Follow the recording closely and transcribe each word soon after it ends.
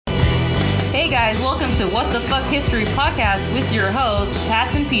Hey guys, welcome to What the Fuck History Podcast with your hosts,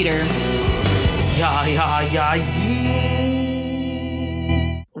 Pat and Peter. Yeah.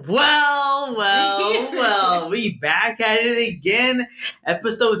 Well, we back at it again.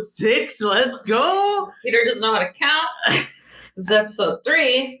 Episode 6, let's go. Peter doesn't know how to count. This is episode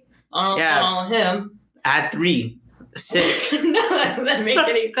 3. I don't know what's going on with him. Add 3. 6. No, that doesn't make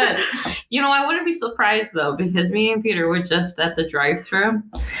any sense. You know, I wouldn't be surprised though, because me and Peter were just at the drive-thru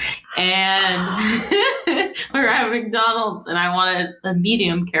and we were at McDonald's and I wanted a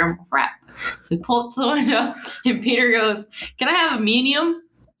medium caramel wrap. So we pull up to the window and Peter goes, "Can I have a medium?"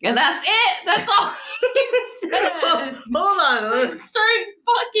 And that's it. That's all he said. Hold on. So I started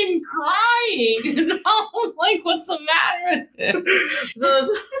fucking crying. So I was like, what's the matter with him?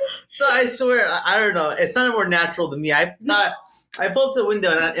 So I swear, I don't know. It sounded more natural to me. I pulled up to the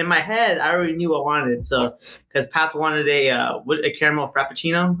window and in my head, I already knew what I wanted. So, because Pat wanted a caramel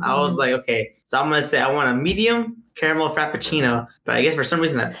frappuccino, I was like, okay. So I'm going to say I want a medium caramel frappuccino. But I guess for some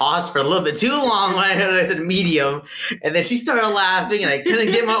reason I paused for a little bit too long when I said medium. And then she started laughing and I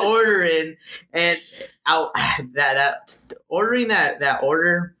couldn't get my order in. And ordering that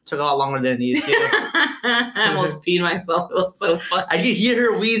order took a lot longer than it needed to. I almost peed myself. It was so funny. I could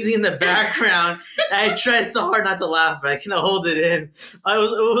hear her wheezing in the background. I tried so hard not to laugh, but I couldn't hold it in. It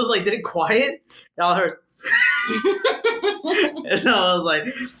was like, did it quiet? And all her. And I was like,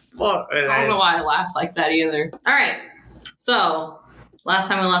 fuck. I don't know why I laughed like that either. All right. So, last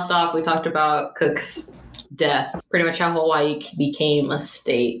time we left off, we talked about Cook's death. Pretty much how Hawaii became a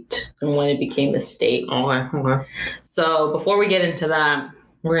state and when it became a state. Okay. So, before we get into that,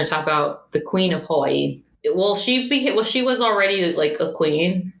 we're going to talk about the Queen of Hawaii. She was already like a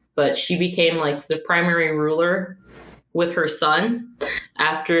queen, but she became like the primary ruler with her son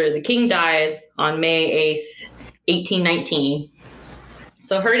after the king died on May 8th, 1819.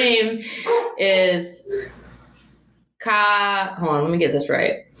 So her name is hold on, let me get this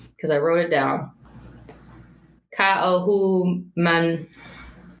right because I wrote it down. Ka'ahuman.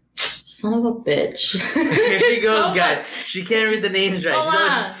 Son of a bitch. Here she goes, guys. She can't read the names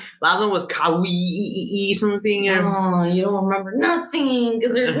right. Last one was Kawi something. Oh, you don't remember nothing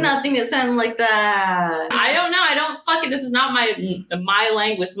because there's nothing that sounded like that. I don't know. This is not my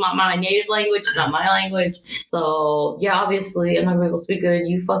language. It's not my native language. It's not my language. So, yeah, obviously, I'm not going to be able to speak good.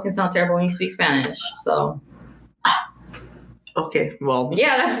 You fucking sound terrible when you speak Spanish. So. Okay, well.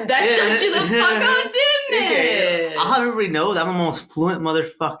 Yeah, that shut you the fuck up, didn't it? I'll have everybody know that I'm the most fluent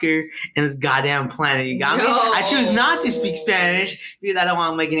motherfucker in this goddamn planet. You got me? I choose not to speak Spanish because I don't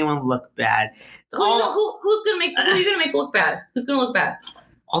want to make anyone look bad. Who are you gonna make look bad? Who's gonna look bad?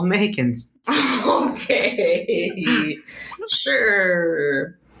 All Mexicans. Okay.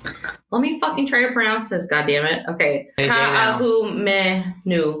 Sure. Let me fucking try to pronounce this, goddammit. Okay.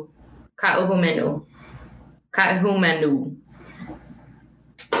 Ka'ahumenu.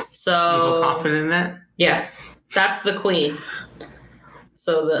 So, you feel confident in that? Yeah, that's the queen.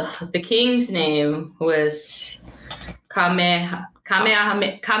 So the king's name was Kamehameha.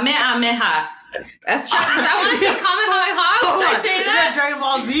 That's true. I want to say Kamehameha. Can I say that? Is that Dragon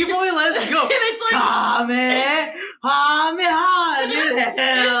Ball Z, boy? Let's go. And it's like Kamehameha. Dude,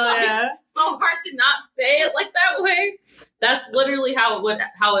 hell yeah. So hard to not say it like that way. That's literally how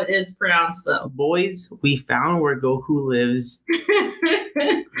it is pronounced, though. Boys, we found where Goku lives.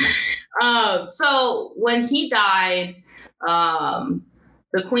 So when he died, the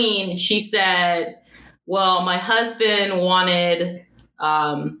queen, she said, well, my husband wanted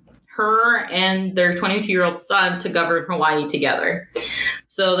her and their 22-year-old son to govern Hawaii together.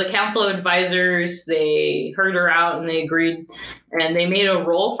 So the council of advisors, they heard her out and they agreed, and they made a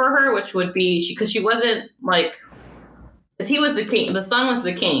role for her, which would be, because she wasn't like, because he was the king, the son was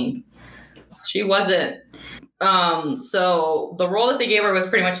the king. She wasn't. So the role that they gave her was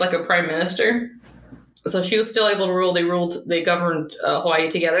pretty much like a prime minister. So she was still able to rule. They governed Hawaii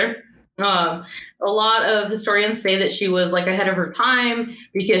together. A lot of historians say that she was like ahead of her time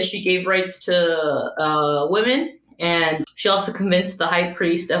because she gave rights to women, and she also convinced the high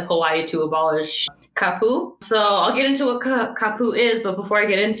priest of Hawaii to abolish kapu. So I'll get into what kapu is, but before I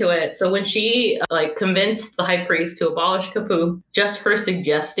get into it, so when she convinced the high priest to abolish kapu, just her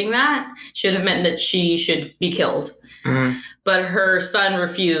suggesting that should have meant that she should be killed. Mm-hmm. But her son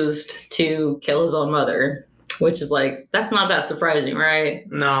refused to kill his own mother, which is like, that's not that surprising, right?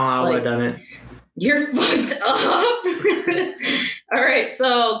 No, I would have done it. You're fucked up. All right,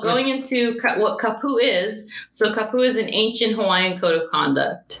 so going into what kapu is. So kapu is an ancient Hawaiian code of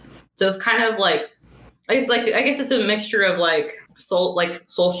conduct. So it's kind of like, I guess it's a mixture of like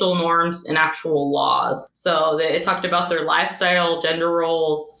social norms and actual laws. So it talked about their lifestyle, gender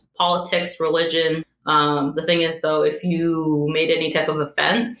roles, politics, religion. The thing is, though, if you made any type of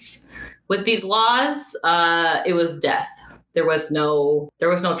offense with these laws, it was death. There was no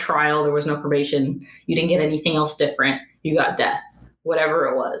trial. There was no probation. You didn't get anything else different. You got death, whatever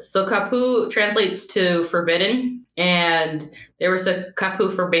it was. So kapu translates to forbidden, and there was a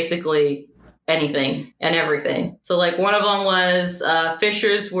kapu for basically anything and everything. So like one of them was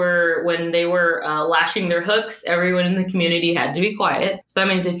fishers were, when they were lashing their hooks, everyone in the community had to be quiet. So that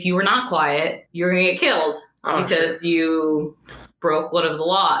means if you were not quiet, you were going to get killed because you broke one of the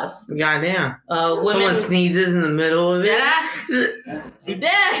laws. Goddamn. Women, someone sneezes in the middle of it. You're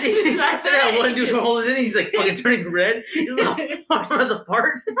dead. That's that it. one dude holding it in, he's like fucking turning red. He's like, as a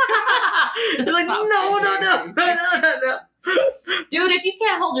part. He's like, no. Dude, if you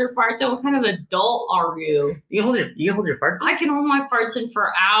can't hold your farts, then what kind of adult are you? You can hold your farts in? I can hold my farts in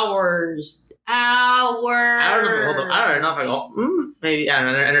for hours. I don't know if I go. Maybe I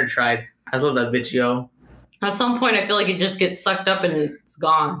never tried. I love that bitch, yo. At some point, I feel like it just gets sucked up and it's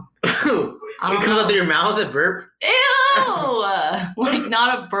gone. It comes out through your mouth, a burp. Ew! Like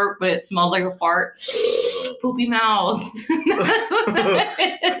not a burp, but it smells like a fart. Poopy mouth.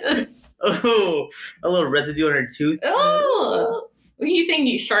 Oh, a little residue on her tooth. Oh, are you saying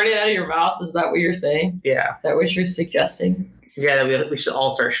you sharted out of your mouth? Is that what you're saying? Yeah. Is that what you're suggesting? Yeah, we should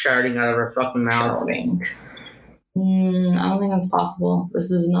all start sharding out of our fucking mouths. Sharding. I don't think that's possible.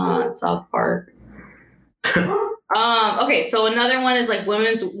 This is not South Park. Okay, so another one is like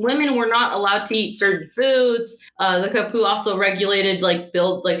women were not allowed to eat certain foods. The kapu also regulated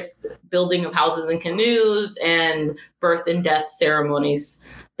building of houses and canoes and birth and death ceremonies.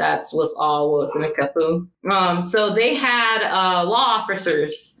 That was all what was in the kapu. So they had law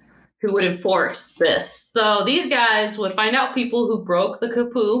officers who would enforce this. So these guys would find out people who broke the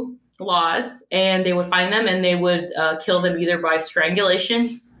kapu laws, and they would find them and they would kill them either by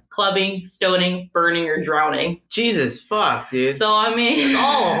strangulation, clubbing, stoning, burning, or drowning. Jesus fuck, dude. So, I mean... It's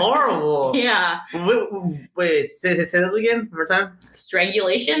all horrible. Yeah. Wait, say this again one more time?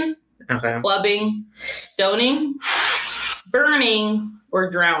 Strangulation, okay, clubbing, stoning, burning, or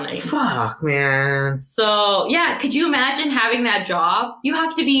drowning. Fuck, man. So, yeah, could you imagine having that job? You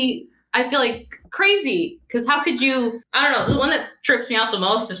have to be, I feel like, crazy. Because how could you... I don't know. The one that trips me out the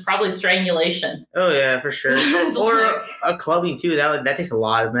most is probably strangulation. Oh, yeah, for sure. Or a clubbing, too. That takes a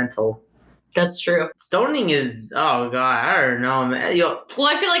lot of mental. That's true. Stoning is... Oh, God. I don't know, man. Well,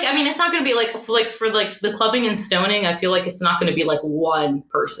 I feel like... I mean, it's not going to be for the clubbing and stoning, I feel like it's not going to be like one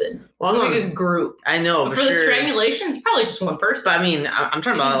person. It's going to be a group. I know, but for the strangulation, it's probably just one person. But I mean, I'm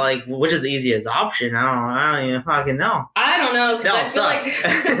talking about like which is the easiest option. I don't even fucking know. I don't know, because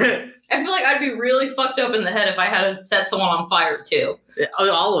I feel like I'd be really fucked up in the head if I had to set someone on fire too.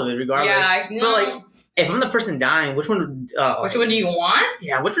 All of it, regardless. Yeah, I know. But like, if I'm the person dying, which one do you want?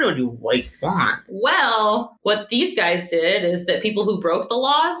 Yeah, which one would you want? Well, what these guys did is that people who broke the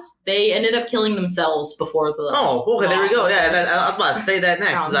laws, they ended up killing themselves before the. Oh, okay, there we go. Yeah, I was about to say that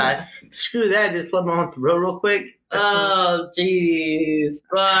next. Screw that, just let me on throat real quick. Oh, jeez.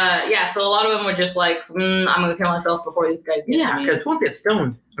 But yeah, so a lot of them were just like, I'm gonna kill myself before these guys get to me. Yeah, because who won't get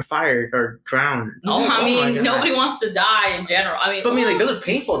stoned or fired or drowned? I mean, nobody wants to die in general. I mean, but like those are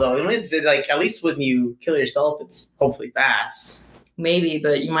painful though. Like at least when you kill yourself, it's hopefully fast. Maybe,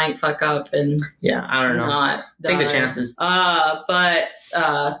 but you might fuck up and I don't know. Not take die. the chances. But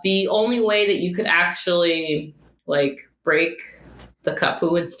the only way that you could actually like break the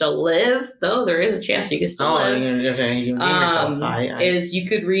kapu and still live, though there is a chance you can still live. Okay, you can name yourself. Is you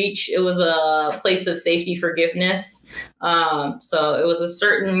could reach. It was a place of safety forgiveness. So it was a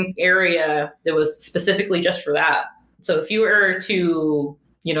certain area that was specifically just for that. So if you were to,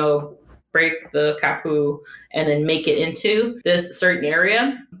 break the kapu and then make it into this certain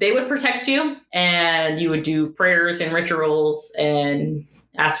area, they would protect you, and you would do prayers and rituals and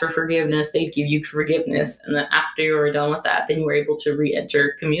ask for forgiveness. They'd give you forgiveness, and then after you were done with that, then you were able to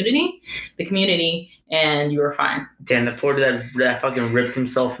re-enter the community, and you were fine. Damn, the poor dude that fucking ripped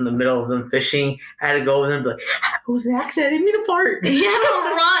himself in the middle of them fishing. I had to go over there and be like, it was an accident, I didn't mean to fart. He had to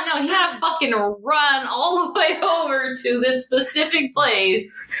run. No, he had to fucking run all the way over to this specific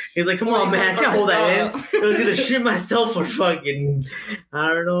place. He's like, come on, man, I can't hold that in. It was either shit myself or fucking, I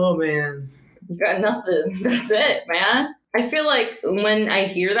don't know, man. You got nothing. That's it, man. I feel like when I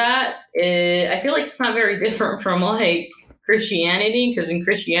hear that, I feel like it's not very different from like Christianity, because in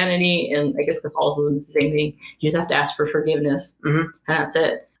Christianity and I guess Catholicism it's the same thing. You just have to ask for forgiveness, and that's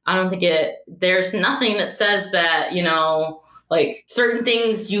it. I don't think there's nothing that says that like certain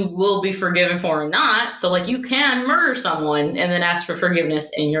things you will be forgiven for or not. So like you can murder someone and then ask for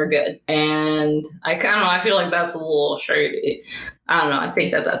forgiveness and you're good. And I don't know, I feel like that's a little shady. I don't know. I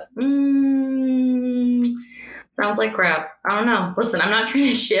think that's sounds like crap. I don't know. Listen, I'm not trying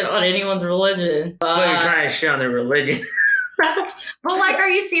to shit on anyone's religion. But you're trying to shit on their religion. But like, are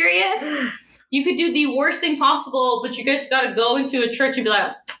you serious? You could do the worst thing possible, but you just got to go into a church and be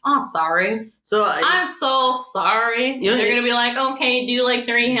like, oh, sorry. So I'm so sorry. They're going to be like, okay, do like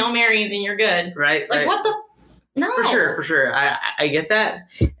 3 Hail Marys and you're good. Right. Like, what the? No. For sure. I get that.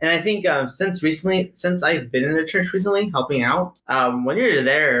 And I think since I've been in a church recently, helping out, when you're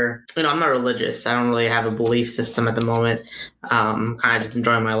there, I'm not religious. I don't really have a belief system at the moment. Kind of just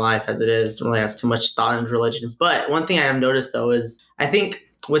enjoying my life as it is. Don't really have too much thought into religion. But one thing I have noticed, though, is I think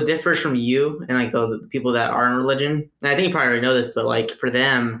what differs from you and like the people that are in religion, and I think you probably already know this, but like for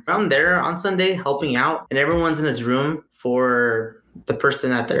them, I'm there on Sunday helping out, and everyone's in this room for the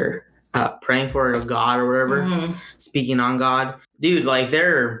person that they're praying for, God or whatever, speaking on God. Dude, like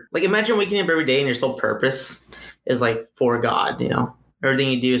they're like, imagine waking up every day and your sole purpose is like for God,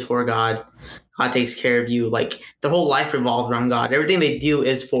 everything you do is for God. God takes care of you. Like the whole life revolves around God. Everything they do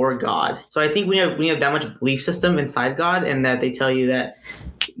is for God. So I think when you have that much belief system inside God, and that they tell you that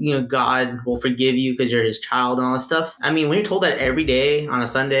God will forgive you because you're his child and all this stuff. I mean, when you're told that every day on a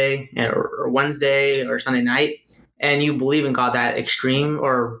Sunday or Wednesday or Sunday night, and you believe in God that extreme,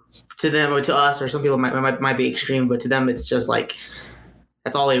 or to them or to us, or some people might be extreme, but to them it's just like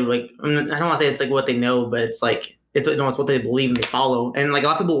that's all they like. I don't want to say it's like what they know, but it's like it's what they believe and they follow. And like a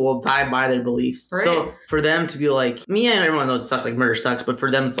lot of people will die by their beliefs. Right. So for them to be like, me and everyone knows it sucks, like murder sucks, but for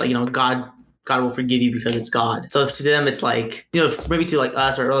them it's like God will forgive you because it's God. So to them, it's like, maybe to like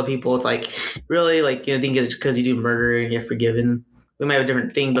us or other people, it's like, really, like, think it's because you do murder and you're forgiven. We might have a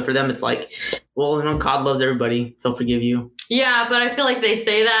different thing, but for them, it's like, well, God loves everybody. He'll forgive you. Yeah, but I feel like they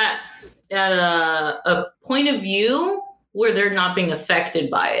say that at a point of view where they're not being affected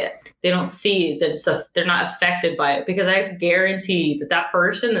by it. They don't see that they're not affected by it, because I guarantee that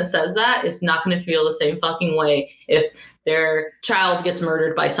person that says that is not going to feel the same fucking way if their child gets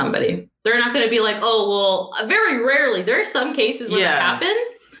murdered by somebody. They're not going to be like, oh, well, very rarely. There are some cases where that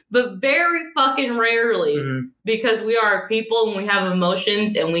happens, but very fucking rarely, because we are people and we have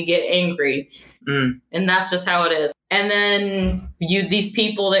emotions and we get angry. And that's just how it is. And then these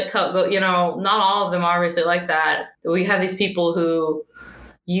people that go, not all of them are obviously like that. We have these people who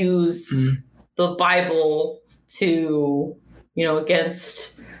use the Bible to,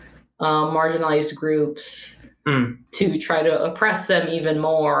 against marginalized groups to try to oppress them even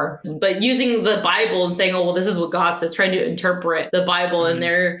more. But using the Bible and saying, oh, well, this is what God said, trying to interpret the Bible and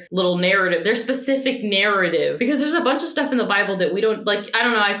their little narrative, their specific narrative. Because there's a bunch of stuff in the Bible that we don't, like, I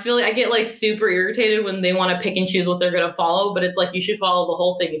don't know, I feel like I get like super irritated when they want to pick and choose what they're going to follow. But it's like, you should follow the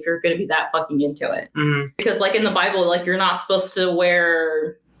whole thing if you're going to be that fucking into it. Because like in the Bible, like you're not supposed to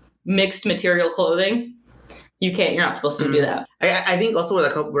wear mixed material clothing. You're not supposed to do that. I think also where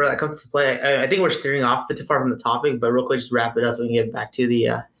that comes to play, I think we're steering off a bit too far from the topic, but real quick, just wrap it up so we can get back to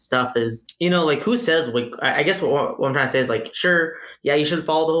the stuff is, like who says, like, I guess what I'm trying to say is like, sure, yeah, you should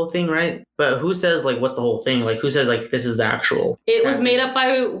follow the whole thing, right? But who says like, what's the whole thing? Like who says like, this is the actual? It was made up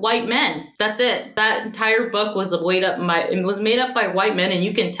by white men. That's it. That entire book was made up by white men, and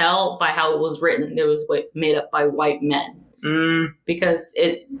you can tell by how it was written. It was made up by white men. Because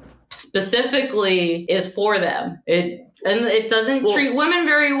it specifically is for them. It doesn't treat women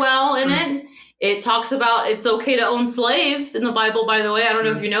very well in it. It talks about it's okay to own slaves in the Bible, by the way. I don't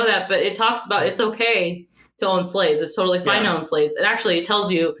know if you know that, but it talks about it's okay to own slaves. It's totally fine to own slaves. And actually it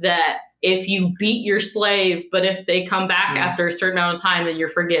tells you that if you beat your slave, but if they come back after a certain amount of time, then you're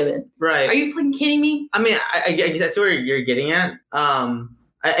forgiven. Right. Are you fucking kidding me? I mean, I guess I see where you're getting at.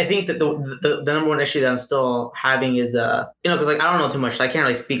 I think that the number one issue that I'm still having is, because like I don't know too much, so I can't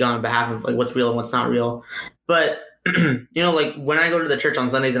really speak on behalf of like what's real and what's not real. But like when I go to the church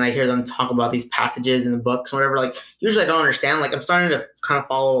on Sundays and I hear them talk about these passages in the books or whatever, like usually I don't understand. Like I'm starting to kind of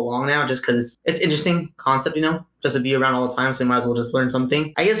follow along now just because it's interesting concept, just to be around all the time. So you might as well just learn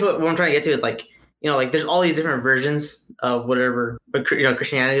something. I guess what I'm trying to get to is like, like there's all these different versions of whatever, but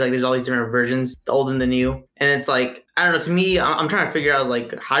Christianity, like there's all these different versions, the old and the new. And it's like, I don't know, to me, I'm trying to figure out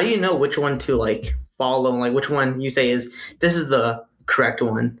like, how do you know which one to like follow? And like which one you say this is the correct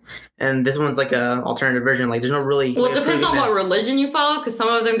one. And this one's like a alternative version. Like there's no really. Well, it depends on what religion you follow, because some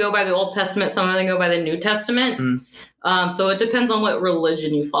of them go by the Old Testament, some of them go by the New Testament. So it depends on what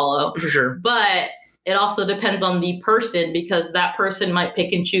religion you follow. For sure. But it also depends on the person, because that person might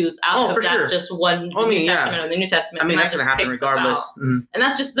pick and choose out of that just one New Testament or the New Testament. I mean, that's going to happen regardless. And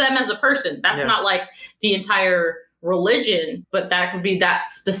that's just them as a person. That's not like the entire religion, but that could be that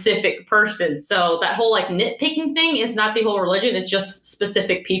specific person. So that whole like nitpicking thing is not the whole religion. It's just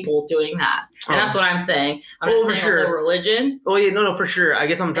specific people doing that. And that's what I'm saying. I'm not saying the whole religion. Oh yeah, no, for sure. I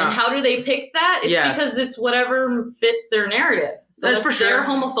guess I'm trying. And how do they pick that? It's because it's whatever fits their narrative. So that's if they're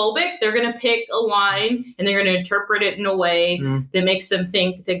homophobic, they're going to pick a line and they're going to interpret it in a way that makes them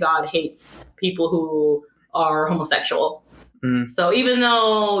think that God hates people who are homosexual. So even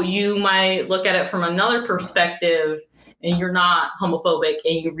though you might look at it from another perspective and you're not homophobic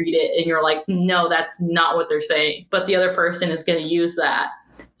and you read it and you're like, no, that's not what they're saying. But the other person is going to use that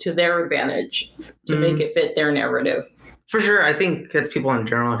to their advantage to make it fit their narrative. For sure. I think that's people in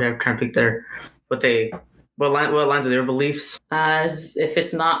general who are trying to pick what lines of their beliefs. As if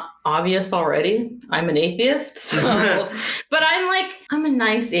it's not obvious already, I'm an atheist. So, but I'm a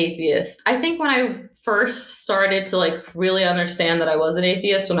nice atheist. I think when I first started to like really understand that I was an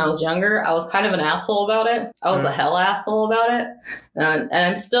atheist when I was younger, I was kind of an asshole about it. I was a hell asshole about it. And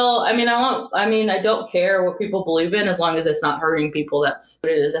I'm still, I don't care what people believe in as long as it's not hurting people. That's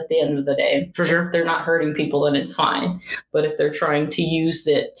what it is at the end of the day. For sure. If they're not hurting people, then it's fine. But if they're trying to use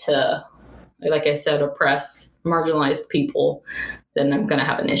it to, like I said, oppress marginalized people, then I'm going to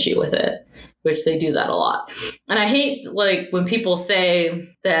have an issue with it, which they do that a lot. And I hate like when people say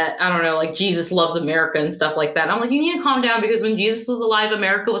that, I don't know, like Jesus loves America and stuff like that. I'm like, you need to calm down because when Jesus was alive,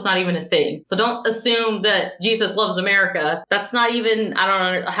 America was not even a thing. So don't assume that Jesus loves America. That's not even, I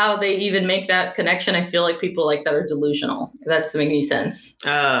don't know how they even make that connection. I feel like people like that are delusional. If that doesn't make any sense.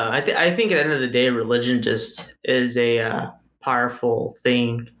 I think at the end of the day, religion just is a powerful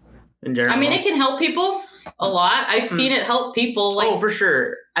thing in general. I mean, it can help people a lot. I've seen it help people. Like, for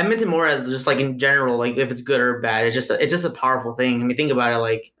sure. I meant it more as just like in general, like if it's good or bad. It's just a powerful thing. I mean, think about it.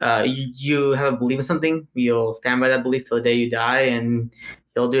 Like you have a belief in something, you'll stand by that belief till the day you die, and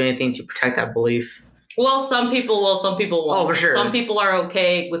you'll do anything to protect that belief. Well, some people will, some people won't. Oh, for sure. Some people are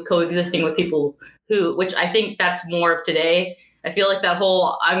okay with coexisting with people which I think that's more of today. I feel like that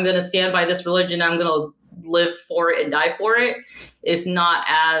whole I'm going to stand by this religion, I'm going to live for it and die for it is not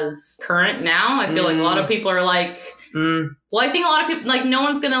as current now. I feel like a lot of people are like, well, I think a lot of people, like, no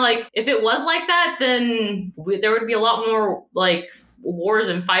one's gonna, like, if it was like that, then there would be a lot more like wars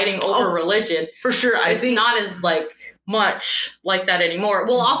and fighting over religion. For sure. I think not as like much like that anymore.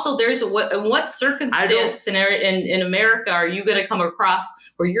 Well, also there's what circumstance in America are you going to come across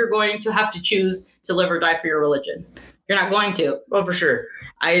where you're going to have to choose to live or die for your religion? You're not going to. Well, for sure.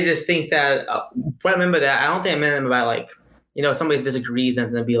 I just think that what I meant by that, I don't think I meant by like, somebody disagrees and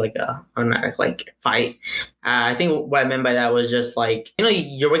it's going to be like a automatic like fight. I think what I meant by that was just like,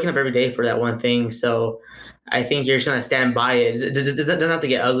 you're waking up every day for that one thing. So I think you're just going to stand by it. It doesn't have to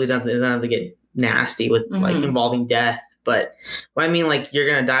get ugly. It doesn't have to get nasty with like involving death. But what I mean, like, you're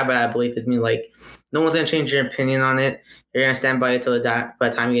going to die by that belief is mean like no one's going to change your opinion on it. You're going to stand by it till by the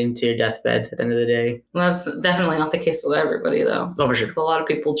time you get into your deathbed at the end of the day. Well, that's definitely not the case with everybody, though. Oh, for sure. Because a lot of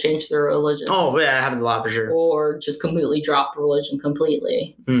people change their religion. Oh, yeah, it happens a lot, for sure. Or just completely drop religion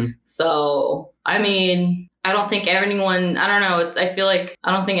completely. So, I mean, I don't think anyone, I don't know, I feel like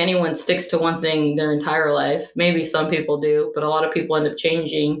I don't think anyone sticks to one thing their entire life. Maybe some people do, but a lot of people end up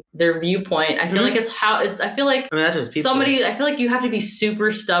changing their viewpoint. I feel like I feel like that's just people. I feel like you have to be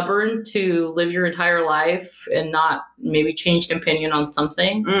super stubborn to live your entire life and not maybe change an opinion on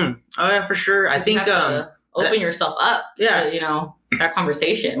something. Oh, yeah, for sure. I think open yourself up to, that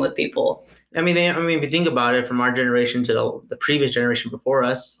conversation with people. I mean, if you think about it, from our generation to the previous generation before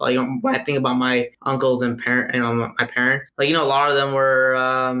us, like when I think about my uncles and my parents, like a lot of them were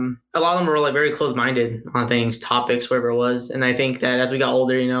like very close-minded on things, topics, whatever it was. And I think that as we got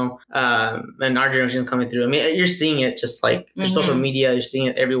older, and our generation coming through, I mean, you're seeing it just like through social media, you're seeing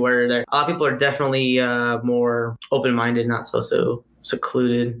it everywhere. A lot of people are definitely more open-minded, not so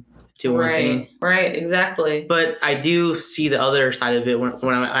secluded. Right, exactly. But I do see the other side of it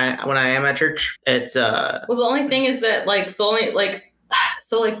when I am at church. It's well, the only thing is that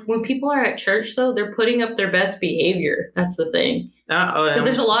when people are at church, though, they're putting up their best behavior. That's the thing. Because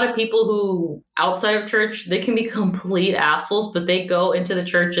there's a lot of people who outside of church, they can be complete assholes, but they go into the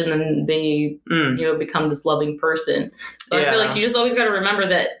church and then they become this loving person. So I feel like you just always got to remember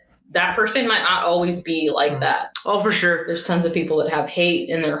that person might not always be like that. Oh, for sure. There's tons of people that have hate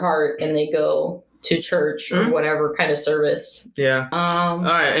in their heart and they go to church or whatever kind of service. Yeah. All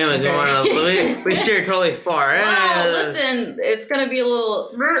right. Anyways, we steered totally far. Well, listen, it's going to be a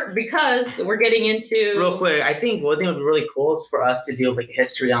little because we're getting into real quick. I think one thing would be really cool is for us to do like a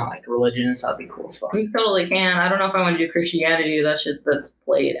history on like religion and stuff. Would be cool as fuck. We totally can. I don't know if I want to do Christianity. That's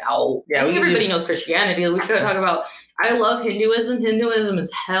played out. Yeah, I think everybody knows Christianity. We could talk about. I love Hinduism. Hinduism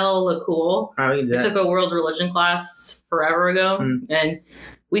is hella cool. Oh, we can do I that. took a world religion class forever ago, and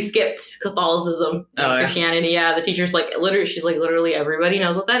we skipped Catholicism and Christianity. Yeah, the teacher's like, literally, she's like, literally everybody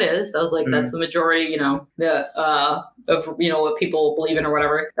knows what that is. I was like, that's the majority, you know, of, you know, what people believe in or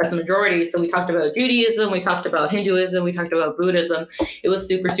whatever. That's the majority. So we talked about Judaism, we talked about Hinduism, we talked about Buddhism. It was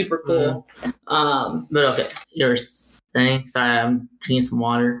super, super cool. But okay, you were saying, sorry, I'm drinking some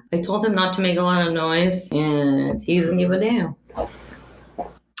water. I told him not to make a lot of noise, and he doesn't give a damn.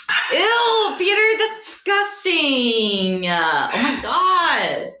 Ew, Peter, that's disgusting. Oh my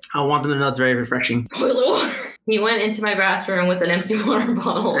God. I want them to know it's very refreshing. Toilet water. He went into my bathroom with an empty water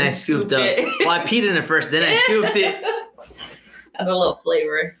bottle And I scooped up. it. Well, I peed in it first, then I scooped it. Have a little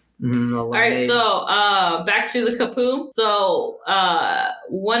flavor. All right, so back to the kapu. So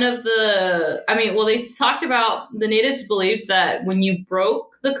one of the, they talked about the natives believed that when you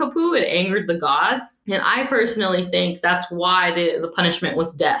broke the kapu, it angered the gods. And I personally think that's why the punishment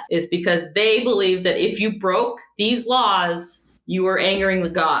was death, is because they believed that if you broke these laws, you were angering the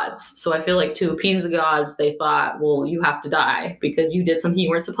gods. So I feel like to appease the gods, they thought, well, you have to die because you did something you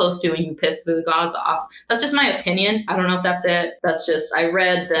weren't supposed to and you pissed the gods off. That's just my opinion. I don't know if that's it. That's just, I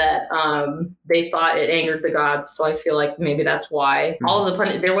read that they thought it angered the gods. So I feel like maybe that's why. All of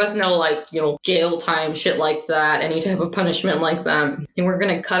the there was no jail time, shit like that, any type of punishment like that. And we're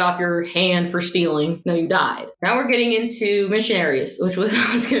going to cut off your hand for stealing. No, you died. Now we're getting into missionaries, which was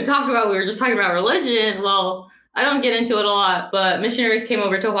I was going to talk about. We were just talking about religion. Well, I don't get into it a lot, but missionaries came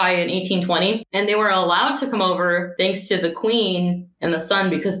over to Hawaii in 1820, and they were allowed to come over thanks to the queen and the son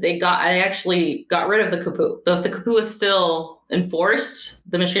because they actually got rid of the kapu. So if the kapu was still enforced,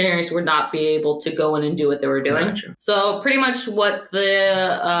 the missionaries would not be able to go in and do what they were doing. Gotcha. So pretty much what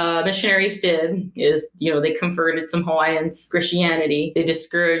the missionaries did is, they converted some Hawaiians to Christianity. They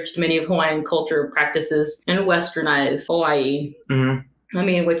discouraged many of Hawaiian culture practices and westernized Hawaii. Mm-hmm.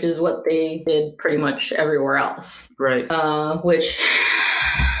 Which is what they did pretty much everywhere else. Right. Which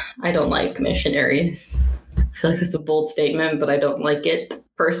I don't like missionaries. I feel like that's a bold statement, but I don't like it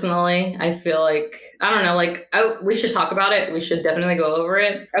personally. I feel like, I don't know, we should talk about it. We should definitely go over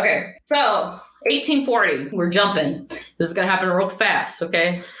it. Okay. So 1840, we're jumping. This is going to happen real fast.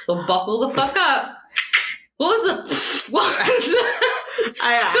 Okay. So buckle the fuck up. I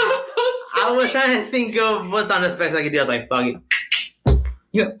was trying to think of what sound effects I could do. I was like, fuck it.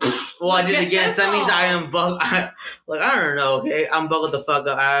 Well, I did it again. So that means I am buckled. I don't know. Okay, I'm buckled the fuck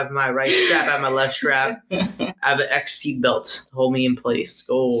up. I have my right strap. I have my left strap. I have an X seat belt to hold me in place. Let's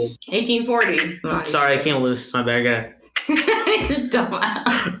go. 1840. Sorry, I came loose. My bad, guy. You're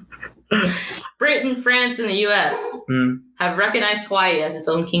dumb. Britain, France, and the U.S. have recognized Hawaii as its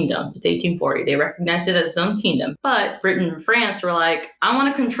own kingdom. It's 1840. They recognized it as its own kingdom. But Britain and France were like, I want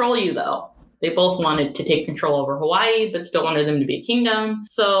to control you, though. They both wanted to take control over Hawaii, but still wanted them to be a kingdom.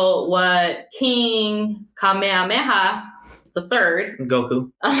 So what King Kamehameha III,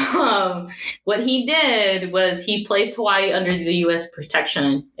 Goku, what he did was he placed Hawaii under the U.S.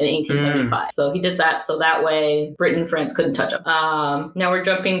 protection in 1875. So he did that so that way Britain and France couldn't touch him. Now we're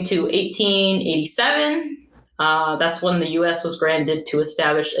jumping to 1887. That's when the U.S. was granted to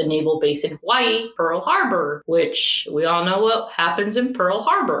establish a naval base in Hawaii, Pearl Harbor, which we all know what happens in Pearl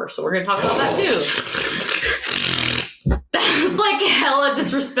Harbor. So we're going to talk about that too. That was like hella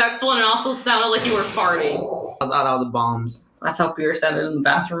disrespectful, and it also sounded like you were farting. I thought all the bombs. That's how Peter sounded in the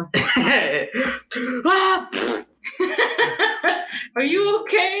bathroom. Are you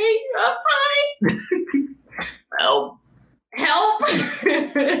okay? I'm fine. Help.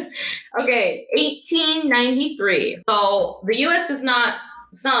 Okay, 1893. So the U.S.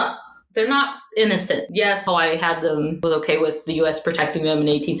 they're not innocent. Yes, Hawaii was okay with the U.S. protecting them in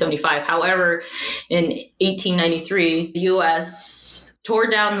 1875. However, in 1893, the U.S. tore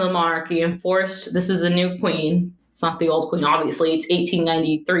down the monarchy and forced, this is a new queen. It's not the old queen, obviously. It's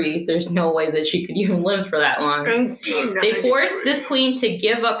 1893. There's no way that she could even live for that long. They forced this queen to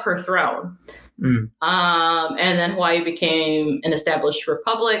give up her throne. And then Hawaii became an established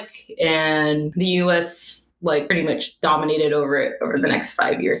republic, and the U.S. pretty much dominated over it over the next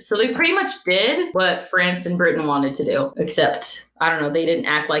 5 years. So they pretty much did what France and Britain wanted to do, except, I don't know, they didn't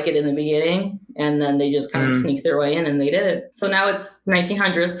act like it in the beginning, and then they just kind of sneaked their way in and they did it. So now it's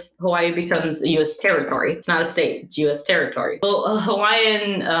 1900s. Hawaii becomes a U.S. territory. It's not a state. It's U.S. territory. So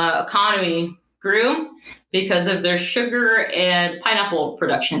Hawaiian economy grew because of their sugar and pineapple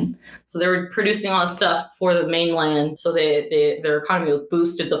production. So they were producing all this stuff for the mainland. So their economy was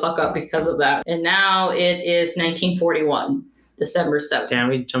boosted the fuck up because of that. And now it is 1941, December 7th. Damn,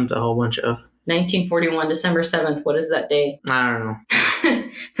 we jumped a whole bunch of. 1941, December 7th. What is that day? I don't know.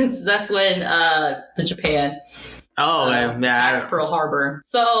 That's when the Japan. attacked Pearl Harbor.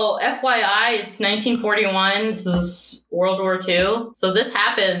 So, FYI, it's 1941. This is World War II. So this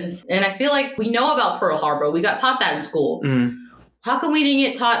happens, and I feel like we know about Pearl Harbor. We got taught that in school. How come we didn't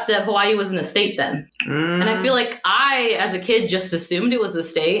get taught that Hawaii was an estate then? And I feel like I, as a kid, just assumed it was a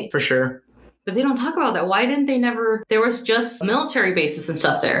state. For sure. But they don't talk about that. Why didn't they never? There was just military bases and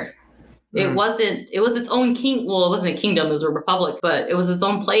stuff there. It was its own well, it wasn't a kingdom, it was a republic, but it was its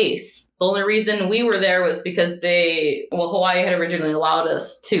own place. The only reason we were there was because Hawaii had originally allowed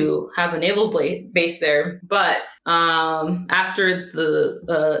us to have a naval base there. But after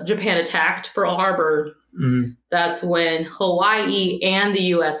the Japan attacked Pearl Harbor, that's when Hawaii and the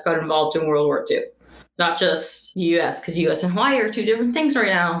U.S. got involved in World War II. Not just U.S., because U.S. and Hawaii are two different things right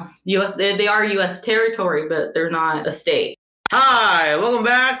now. U.S. They are U.S. territory, but they're not a state. Hi, welcome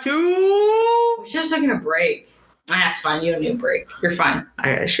back to... We're just taking a break. That's fine. You don't need a break. You're fine.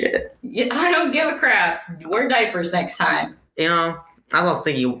 I got shit. Yeah, I don't give a crap. Wear diapers next time. You know, I was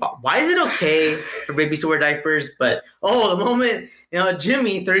thinking, why is it okay for babies to wear diapers? But, the moment,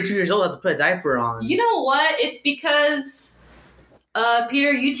 Jimmy, 32 years old, has to put a diaper on. You know what? It's because,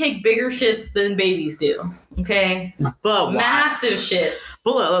 Peter, you take bigger shits than babies do. Okay? But massive shits.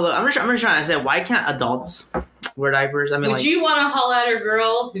 But look, I'm just trying to say, why can't adults wear diapers? I mean, would you want to haul at a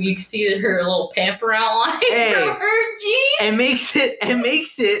girl if you can see her little pamper outline from her jeans? It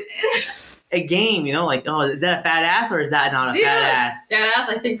makes it a game, is that a fat ass or is that not a fat ass? Fat ass,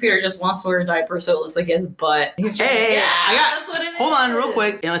 I think Peter just wants to wear a diaper so it looks like his butt. That's what it is. Hold on real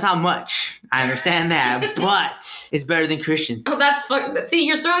quick. It's not much. I understand that, but it's better than Christians. Oh, that's See,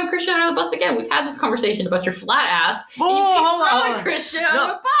 you're throwing Christian under the bus again. We've had this conversation about your flat ass. Hold on. Christian under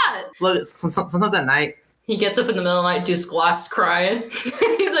the butt. Look, sometimes at night, he gets up in the middle of the night, do squats, crying.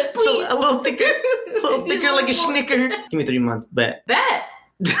 He's like, please. A little thicker like a snicker. Give me 3 months, bet.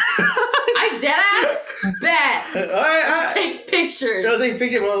 I deadass bet. All right. Take pictures. No, take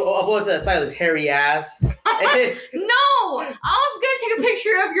pictures. I'll go to that side of this hairy ass. No, I was gonna take a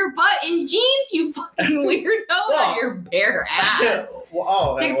picture of your butt in jeans, you fucking weirdo. Not your bare ass.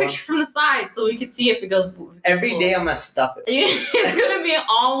 Take a picture from the side so we can see if it goes. Every day I'm gonna stuff it. It's gonna be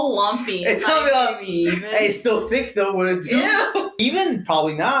all lumpy. It's gonna be all even. Hey, it's still thick though. Would it do? Ew. Even?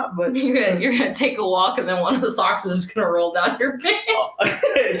 Probably not. But you're gonna take a walk and then one of the socks is just gonna roll down your pants.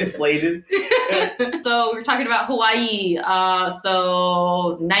 Deflated. So we're talking about Hawaii.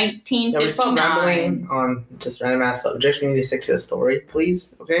 So 1959. We're still rambling on just random ass subjects. We need to stick to the story,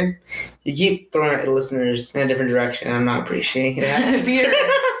 please. Okay? You keep throwing our listeners in a different direction. I'm not appreciating that. Peter,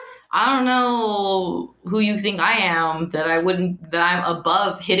 I don't know who you think I am that I'm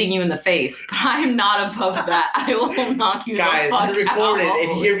above hitting you in the face, but I'm not above that. I will knock you Guys, the fuck this is recorded. out. If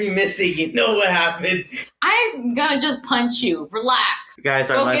you hear me missing, you know what happened. I'm gonna just punch you. Relax. Guys,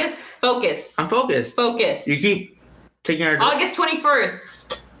 Focus. I'm focused. Focus. You keep taking our... August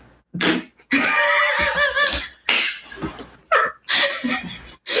 21st.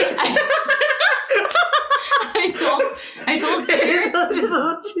 I told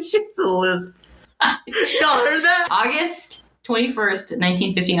you. She's a list. Y'all heard that? August 21st,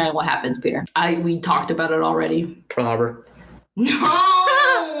 1959. What happens, Peter? We talked about it already. Pearl Harbor.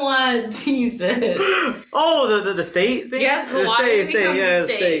 No, Jesus. Oh, the state thing? Yes, Hawaii becomes a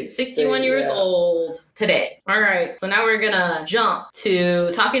state. 61 years old today. All right, so now we're gonna jump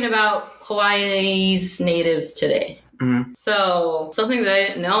to talking about Hawaii's natives today. Mm-hmm. So something that I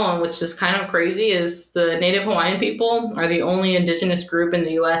didn't know, and which is kind of crazy, is the Native Hawaiian people are the only indigenous group in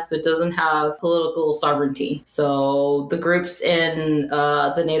the U.S. that doesn't have political sovereignty. So the groups in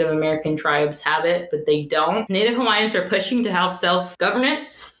the Native American tribes have it, but they don't. Native Hawaiians are pushing to have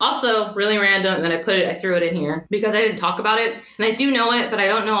self-governance. Also, really random, and I threw it in here because I didn't talk about it, and I do know it, but I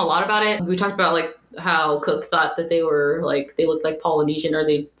don't know a lot about it. We talked about how Cook thought that they looked like Polynesian, or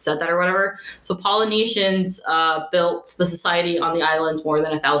they said that or whatever. So Polynesians built the society on the islands more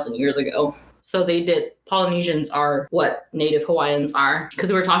than 1,000 years ago. So they did. Polynesians are what Native Hawaiians are. Because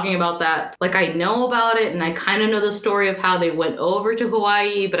we were talking about that. I know about it, and I kind of know the story of how they went over to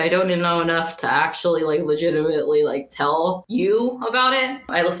Hawaii, but I don't know enough to actually legitimately tell you about it.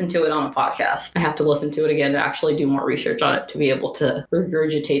 I listened to it on a podcast. I have to listen to it again to actually do more research on it to be able to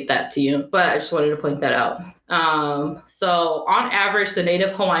regurgitate that to you. But I just wanted to point that out. So on average, the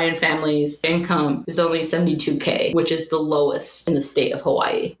Native Hawaiian family's income is only $72K, which is the lowest in the state of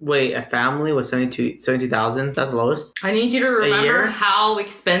Hawaii. Wait, a family with 72,000? That's the lowest? I need you to remember how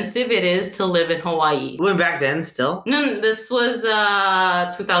expensive it is to live in Hawaii. Went back then still? No, this was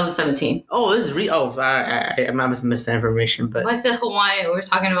 2017. Oh, this is I must have missed that information, but... Well, I said Hawaii. We're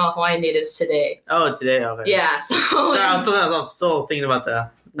talking about Hawaiian natives today. Oh, today? Okay. Yeah, so... Sorry, I was still thinking about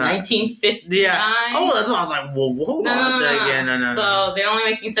 1959. Yeah. Oh, that's what I was like. Whoa, hold on a second. No. So they're only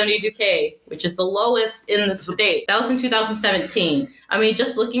making $72K, which is the lowest in the state. That was in 2017. I mean,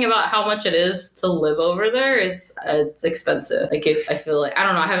 just looking about how much it is to live over there is it's expensive. Like, if I feel like, I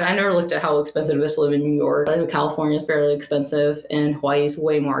don't know, I never looked at how expensive it is to live in New York. I know California is fairly expensive, and Hawaii is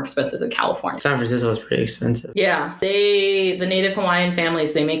way more expensive than California. San Francisco is pretty expensive. Yeah, the Native Hawaiian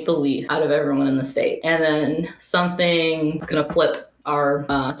families, they make the least out of everyone in the state. And then something's gonna flip our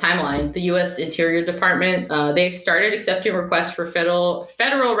timeline. The U.S. Interior Department, they started accepting requests for federal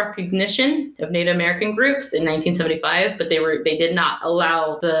recognition of Native American groups in 1975, but they did not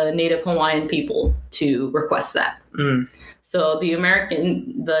allow the Native Hawaiian people to request that. So the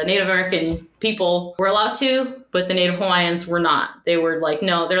Native American people were allowed to, but the Native Hawaiians were not. They were like,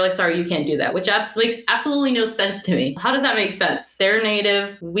 no, they're like, sorry, you can't do that, which makes absolutely no sense to me. How does that make sense? They're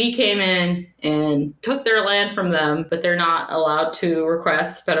Native. We came in and took their land from them, but they're not allowed to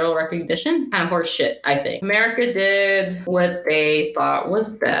request federal recognition. Kind of horse shit, I think. America did what they thought was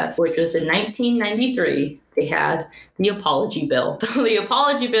best, which was in 1993. They had the Apology Bill. So the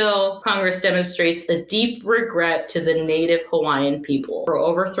Apology Bill, Congress demonstrates a deep regret to the Native Hawaiian people for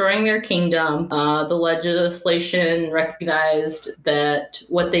overthrowing their kingdom. The legislation recognized that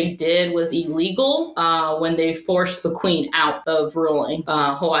what they did was illegal when they forced the queen out of ruling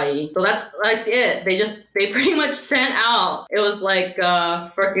Hawaii. So that's it. They pretty much sent out, it was like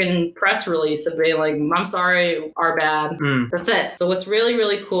a freaking press release of being like, I'm sorry, our bad. That's it. So what's really,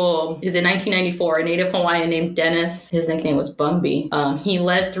 really cool is in 1994, a Native Hawaiian named Dennis, his nickname was Bumby, he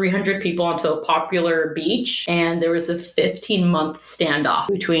led 300 people onto a popular beach, and there was a 15-month standoff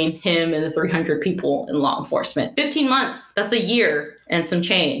between him and the 300 people in law enforcement. 15 months, that's a year and some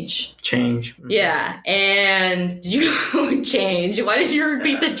change. Yeah, and did you change? Why did you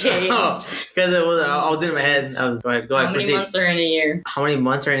repeat the change? Because I was in my head. I was like, go ahead, How many months are in a year? How many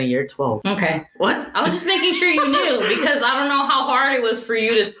months are in a year? 12. Okay. What? I was just making sure you knew, because I don't know how hard it was for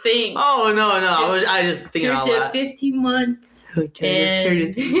you to think. Oh, no. I just thinking out loud. 15 months.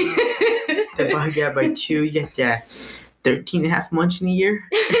 Okay, divide that by 2, you get that 13 and a half months in a year.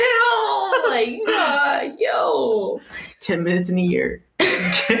 Oh my god, yo. 10 minutes in a year.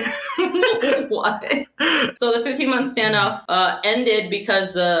 What? So the 15-month standoff ended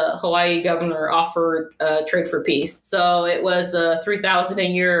because the Hawaii governor offered trade for peace. So it was a 3,000 a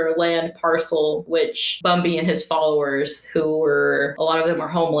year land parcel, which Bumby and his followers, who were, a lot of them were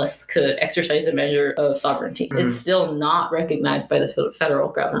homeless, could exercise a measure of sovereignty. It's still not recognized by the federal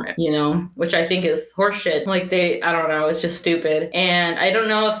government, which I think is horseshit. Like, I don't know, it's just stupid. And I don't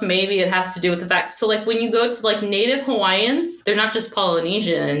know if maybe it has to do with the fact, so like when you go to like Native Hawaiians, they're not just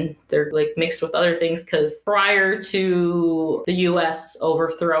Polynesian, they're like mixed with other things, because prior to the U.S.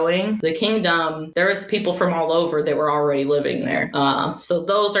 overthrowing the kingdom, there was people from all over that were already living there. So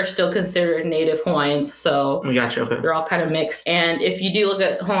those are still considered Native Hawaiians. So gotcha, okay. They're all kind of mixed. And if you do look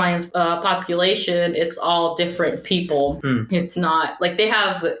at Hawaiians' population, it's all different people. It's not like they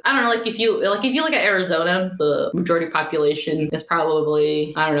have, I don't know, like if you look at Arizona, the majority population is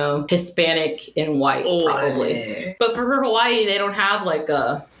probably, I don't know, Hispanic and white, probably. But for Hawaii, they don't have like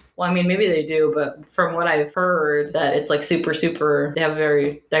a, well, I mean, maybe they do, but from what I've heard, that it's like super, they have a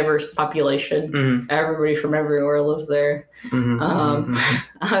very diverse population. Everybody from everywhere lives there.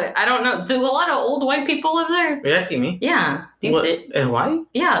 I don't know. Do a lot of old white people live there? Are you asking me? Yeah. In Hawaii?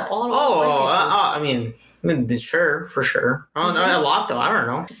 Yeah. A lot of old white people. I mean, sure, for sure. A lot though. I don't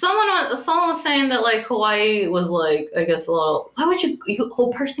know. Someone was saying that like Hawaii was like, I guess a little. Why would you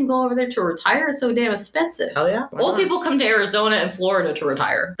whole person go over there to retire? It's so damn expensive. Hell yeah. Old people come to Arizona and Florida to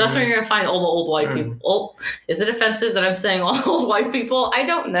retire. That's where you're gonna find all the old white people. Is it offensive that I'm saying all old white people? I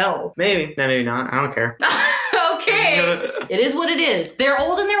don't know. Maybe. No, maybe not. I don't care. Okay. It is what it is. They're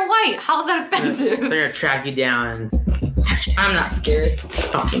old and they're white. How's that offensive? They're gonna track you down. I'm not scared.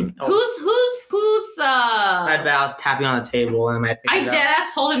 Fucking. Who's Red Val's tapping on the table and I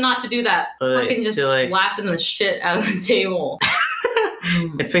deadass told him not to do that. Fucking just slapping the shit out of the table.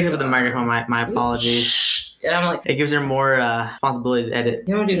 It picks up the microphone. My apologies. And I'm like, it gives her more responsibility to edit.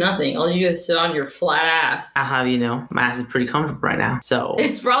 You don't do nothing. All you do is sit on your flat ass. How do you know? My ass is pretty comfortable right now. So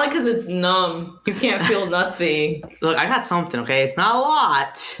it's probably because it's numb. You can't feel nothing. Look, I got something. Okay, it's not a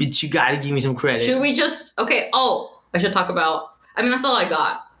lot, but you got to give me some credit. Should we just? Okay. Oh, I should talk about. I mean, that's all I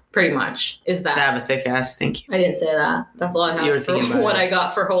got. Pretty much is that. I have a thick ass. Thank you. I didn't say that. That's all I have for what I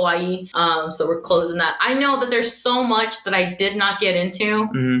got for Hawaii. So we're closing that. I know that there's so much that I did not get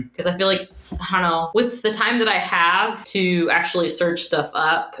into because I feel like I don't know, with the time that I have to actually search stuff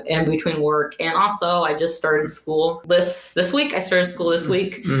up and between work, and also I just started school this week. I started school this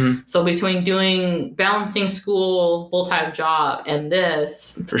week. So between balancing school, full-time job, and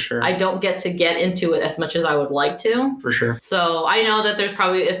this, for sure, I don't get into it as much as I would like to. For sure. So I know that there's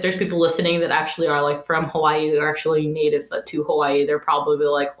probably, if there's people listening that actually are like from Hawaii, they're actually natives to Hawaii, they're probably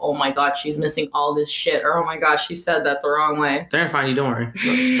like, oh my god, she's missing all this shit, or oh my gosh, she said that the wrong way. They're gonna find you, don't worry.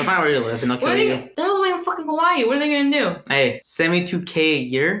 They'll find where you live and they'll kill you. They're all the way in fucking Hawaii. What are they gonna do? Hey, $72K a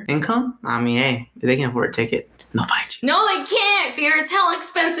year income? I mean, hey, if they can afford a ticket, they'll find you. No, they can't, Peter. It's hell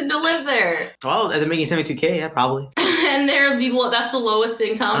expensive to live there. Well, they're making $72K, yeah, probably. And that's the lowest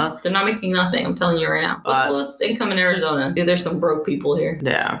income. They're not making nothing, I'm telling you right now. What's the lowest income in Arizona? Dude, there's some broke people here.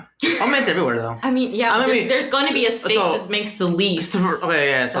 Yeah. I mean, it's everywhere, though. I mean, yeah, there's going to be a state that makes the least. Okay,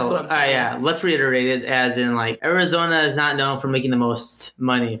 yeah. So, yeah, let's reiterate it as in, like, Arizona is not known for making the most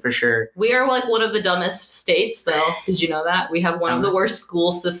money, for sure. We are, like, one of the dumbest states, though. Did you know that? We have one of the worst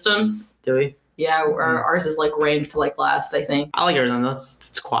school systems. Do we? Yeah, ours is like ranked like last, I think. I like Arizona.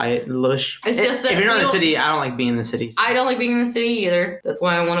 It's quiet and lush. It's just that if you're not in the city, I don't like being in the city. I don't like being in the city either. That's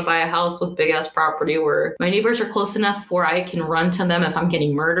why I want to buy a house with big ass property where my neighbors are close enough where I can run to them if I'm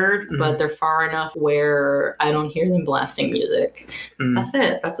getting murdered, but they're far enough where I don't hear them blasting music. That's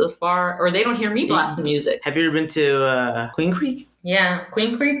it. That's as far, or they don't hear me blasting music. Have you ever been to Queen Creek? Yeah,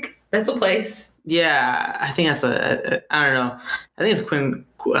 Queen Creek. That's a place. Yeah, I think that's what I don't know. I think it's Queen.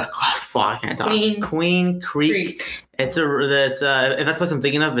 I can't talk. Queen Creek. It's if that's what I'm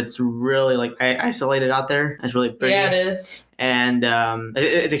thinking of, it's really like isolated out there. It's really pretty. Yeah, it is. And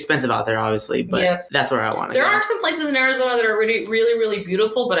it's expensive out there, obviously, but that's where I want to go. There are some places in Arizona that are really, really, really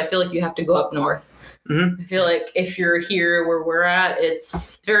beautiful, but I feel like you have to go up north. I feel like if you're here where we're at,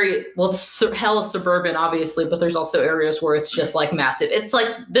 it's very, well, it's hella suburban, obviously, but there's also areas where it's just like massive. It's like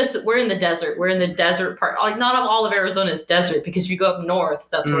this, we're in the desert. We're in the desert part. Like not all of Arizona is desert, because if you go up north,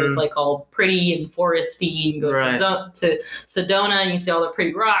 that's where it's like all pretty and foresty. You can go to Sedona and you see all the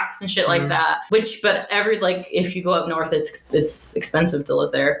pretty rocks and shit like that. But if you go up north, it's expensive to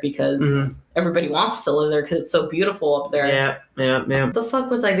live there because everybody wants to live there because it's so beautiful up there. Yeah. What the fuck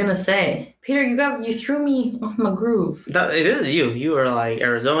was I gonna say? Peter, you threw me off my groove. It is you. You were like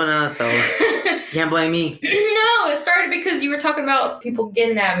Arizona, so you can't blame me. No, it started because you were talking about people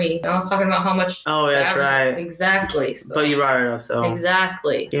getting at me. I was talking about how much. Oh, that's right. Exactly. So. But you brought it up, so.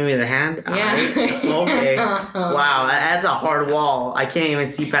 Exactly. Give me the hand? Yeah. Okay. Wow, that's a hard wall. I can't even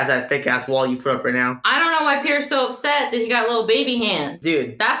see past that thick ass wall you put up right now. I don't know why Peter's so upset that he got little baby hands.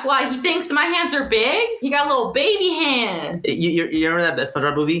 Dude. That's why he thinks my hands are big. He got little baby hands. You remember that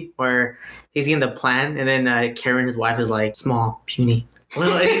SpongeBob movie where he's getting the plan and then Karen, his wife, is like, small, puny.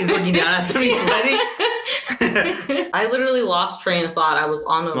 Little, and he's looking down at them, he's sweating. I literally lost train of thought. I was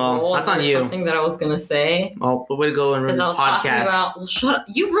on a roll. That's on you. Something that I was going to say. Well, but way to go and ruin this podcast. Shut up.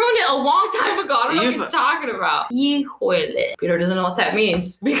 You ruined it a long time ago. I don't know what you're talking about. Híjole. Peter doesn't know what that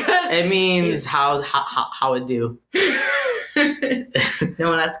means. Because it means how it do.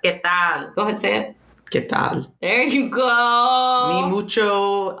 No, that's ¿qué tal? Go ahead, say it. ¿Qué tal? There you go. Mi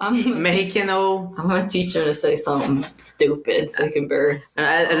mucho Mexicano. I'm going to teach her to say something stupid so you can embarrass.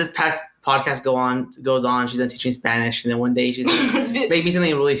 As this podcast goes on, she's going to teach me Spanish, and then one day she's going to make me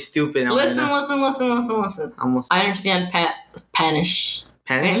something really stupid. Listen. I understand Spanish.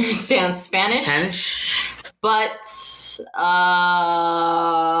 I understand Spanish. But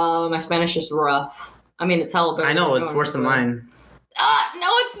my Spanish is rough. I mean, it's hella better. I know, it's worse than mine. No,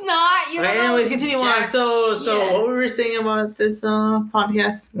 it's not. Anyways, continue on. So what were we saying about this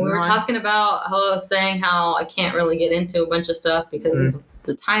podcast? We were talking about how I was saying how I can't really get into a bunch of stuff because of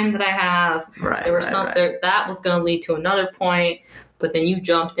the time that I have. There was that was going to lead to another point, but then you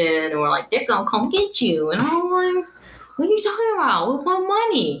jumped in and were like, they're going to come get you. And I was like, what are you talking about? We want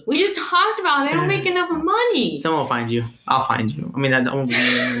money. We just talked about it. They don't make enough money. Someone will find you. I'll find you. I mean, I won't be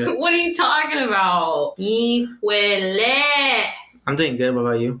What are you talking about? Híjole. I'm doing good. What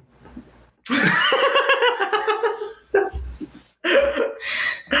about you?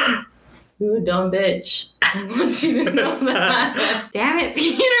 You a dumb bitch. I want you to know that. Damn it,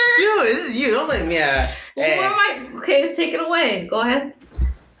 Peter. Dude, this is you. Don't blame me. Okay, take it away. Go ahead.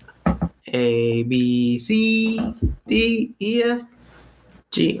 A, B, C, D, E, F,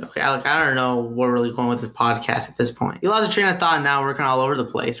 G. Okay, I don't know where we're really going with this podcast at this point. You lost a train of thought, and now we're kind of all over the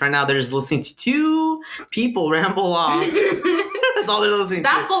place. Right now, they're just listening to two people ramble off. That's all they're listening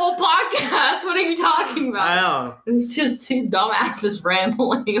That's to. the whole podcast. What are you talking about? I know. It's just two dumbasses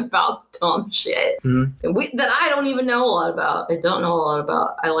rambling about dumb shit Mm-hmm. that I don't even know a lot about. I don't know a lot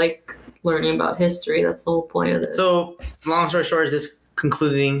about. I like learning about history. That's the whole point of this. So, long story short, is this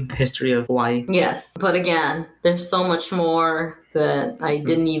concluding history of Hawaii? Yes, but again, there's so much more that I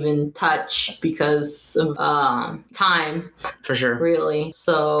didn't even touch because of time. For sure. Really.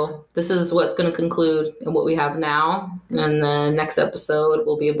 So this is what's going to conclude and what we have now. And the next episode,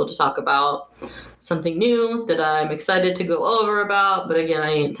 we'll be able to talk about something new that I'm excited to go over about. But again,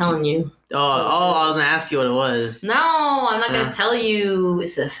 I ain't telling you. Oh, I was going to ask you what it was. No, I'm not going to tell you.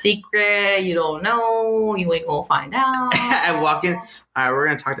 It's a secret. You don't know. You ain't going to find out. I walk in. All right, we're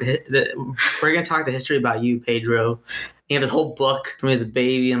going to talk the history about you, Pedro. You have this whole book from as a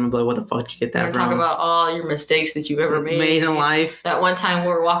baby, and I'm like, what the fuck did you get that We're from? talk about all your mistakes that you've ever made in life. That one time we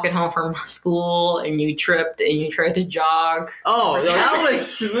were walking home from school and you tripped and you tried to jog. Oh, that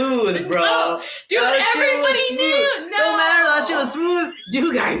was smooth, bro. No, dude, everybody knew. No matter that shit was smooth,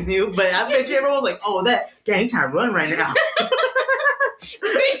 you guys knew. But I bet you everyone was like, oh, you're trying to run right now.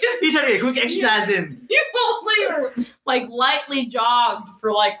 You trying to get a quick exercise in. You only like lightly jogged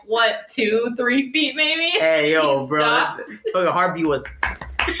for like what, 2-3 feet maybe? Hey, yo, bro. Fucking heartbeat was.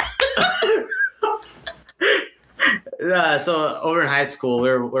 So over in high school, we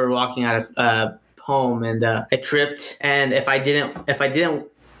were walking out of home, and I tripped. And if I didn't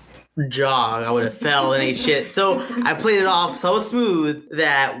jog, I would have fell and ate shit. So I played it off so smooth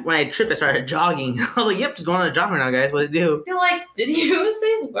that when I tripped, I started jogging. I was like, "Yep, just going on a jog right now, guys. What to do?" I feel like, did you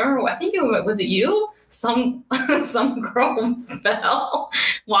say? Or I think was it you? Some girl fell,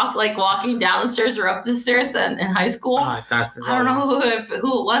 walking down the stairs or up the stairs in high school. Oh, it's not, I don't know who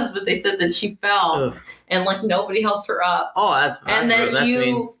it was, but they said that she fell. Ugh. And like nobody helped her up. Oh, that's and then you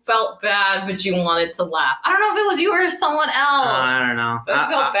mean. felt bad, but you wanted to laugh. I don't know if it was you or someone else. I don't know. But I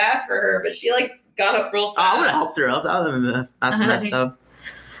felt bad for her. But she like got up real fast. I would have helped her up. That would have been that's messed up.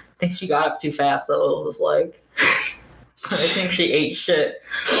 I think she got up too fast though. It was like I think she ate shit.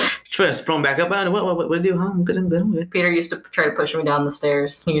 She would have sprung back up. What to do? Huh? I'm good. Peter used to try to push me down the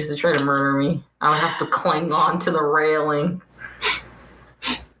stairs. He used to try to murder me. I would have to cling on to the railing.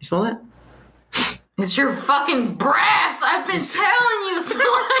 You smell that? It's your fucking breath! I've been telling you, it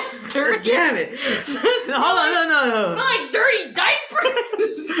smells like dirty. Damn it! Hold on, no. It smells like dirty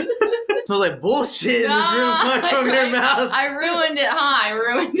diapers. It smells like bullshit in this room coming from your mouth. I ruined it, huh? I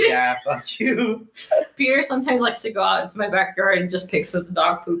ruined it. Yeah, fuck you. Peter sometimes likes to go out into my backyard and just picks up the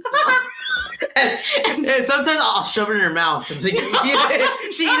dog poops. and sometimes I'll shove it in her mouth. She eats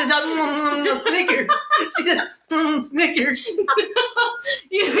it. Snickers. She just Snickers.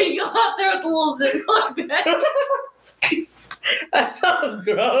 You go out there with a little Ziploc bag. That's so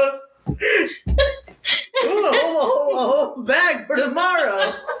gross. Ooh, a whole bag for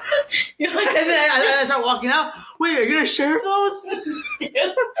tomorrow. You're like, And then I start walking out. Wait, are you gonna share those?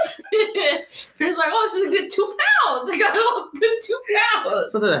 Peter's like, oh, this is a good 2 pounds. I got a good 2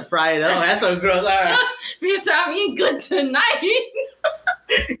 pounds. Something to fry it up. That's so gross. All right. Peter's like, I'm eating good tonight.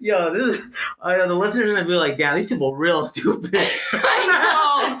 Yo, this is the listeners are gonna be like, damn, these people real stupid. I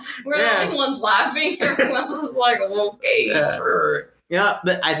know. We're the only ones laughing. Everyone else is like, okay, sure. Yeah,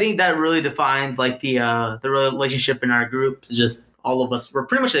 but I think that really defines like the relationship in our group. It's just all of us. We're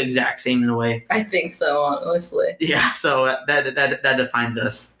pretty much the exact same in a way. I think so, honestly. Yeah, so that defines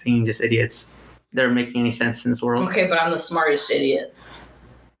us being just idiots. They're making any sense in this world. Okay, but I'm the smartest idiot.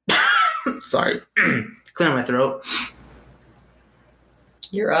 Sorry, clear my throat.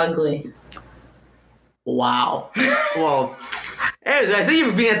 You're ugly. Wow. Well, anyways, I think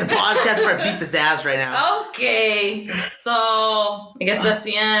you're being at the podcast where I beat this ass right now. Okay, so I guess that's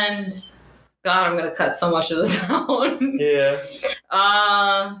the end. God, I'm gonna cut so much of this out. Yeah.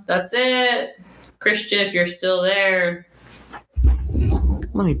 That's it. Christian, if you're still there.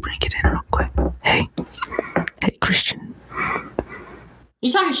 Let me break it in real quick. Hey, Christian.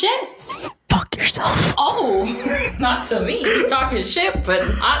 You talking shit? Fuck yourself. Oh, not to me. You're talking shit, but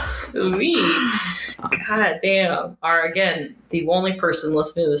not to me. God damn. Again, the only person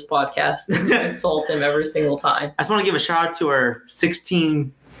listening to this podcast, I insult him every single time. I just want to give a shout out to our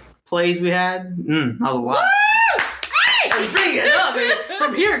 16 plays we had. That was a lot. Hey, bring it up, baby.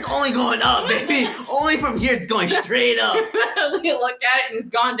 From here, it's only going up, baby. Only from here, it's going straight up. We look at it and it's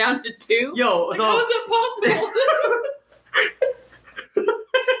gone down to 2. Yo, like, how is that possible?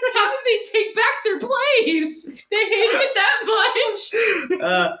 How did they take back their place? They hated it that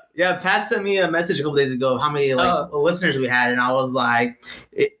much. Yeah, Pat sent me a message a couple days ago of how many listeners we had, and I was like,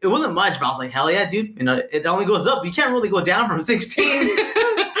 it wasn't much, but I was like, hell yeah, dude. You know, it only goes up. You can't really go down from 16.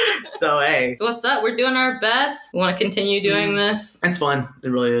 So hey, what's up? We're doing our best. We want to continue doing this. It's fun. It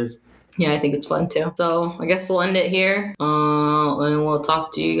really is. Yeah, I think it's fun too. So I guess we'll end it here. And we'll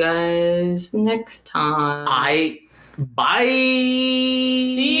talk to you guys next time. Bye.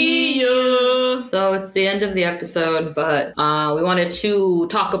 See you. So it's the end of the episode, but we wanted to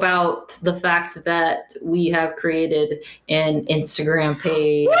talk about the fact that we have created an Instagram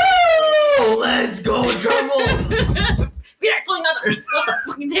page. Woo! Let's go, drum roll. You're actually not the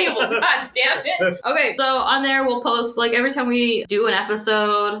fucking table. God damn it. Okay, so on there we'll post, like, every time we do an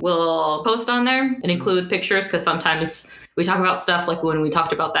episode, we'll post on there and include pictures, because sometimes we talk about stuff like when we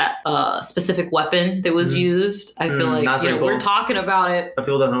talked about that specific weapon that was used. I feel like, we're talking about it, but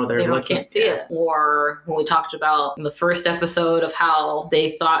people don't know what they're looking. Can't see it. Or when we talked about in the first episode of how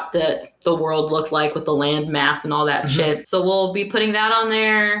they thought that the world looked like with the land mass and all that shit. So we'll be putting that on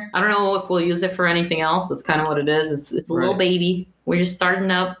there. I don't know if we'll use it for anything else. That's kind of what it is. It's a little baby. We're just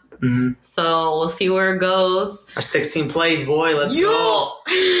starting up. So we'll see where it goes. Our 16 plays, boy. Let's go.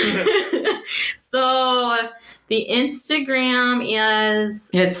 So the Instagram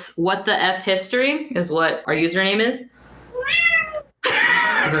it's what the F history is what our username is.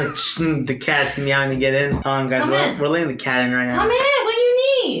 The cat's meowing to get in. Hold on, guys. We're letting the cat in right now. Come in. What do you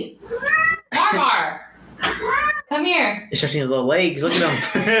need? Marmar. Come here. He's stretching his little legs. Look at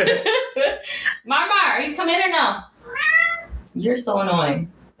him. Marmar, are you coming in or no? You're so annoying.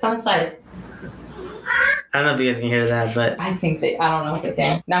 Come inside. I don't know if you guys can hear that, but I don't know if they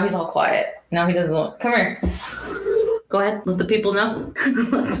can. Now he's all quiet. Now he doesn't want. Come here. Go ahead. Let the people know.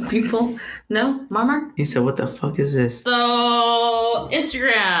 Let the people know. Marmar? He said, what the fuck is this? So,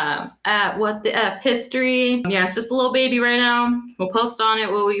 Instagram at what the F history. Yeah, it's just a little baby right now. We'll post on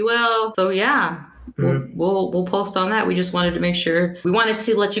it what we will. So, yeah. We'll post on that. We just wanted to make sure. We wanted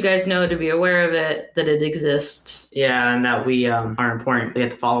to let you guys know, to be aware of it, that it exists. Yeah, and that we are important. They have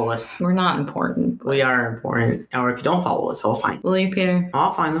to follow us. We're not important. We are important. Or if you don't follow us, I'll find them. Will you, Peter?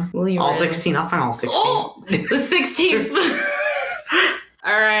 I'll find them. Will you? All 16. I'll find all 16. Oh, the 16th.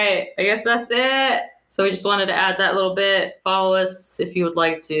 All right. I guess that's it. So we just wanted to add that little bit. Follow us if you would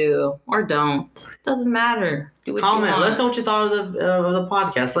like to, or don't. It doesn't matter. Do what Comment. You want. Let us know what you thought of the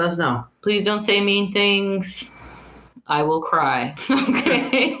podcast. Let us know. Please don't say mean things. I will cry.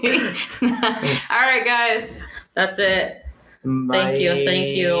 Okay. All right, guys. That's it. Bye.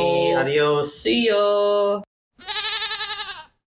 Thank you. Adios. See you.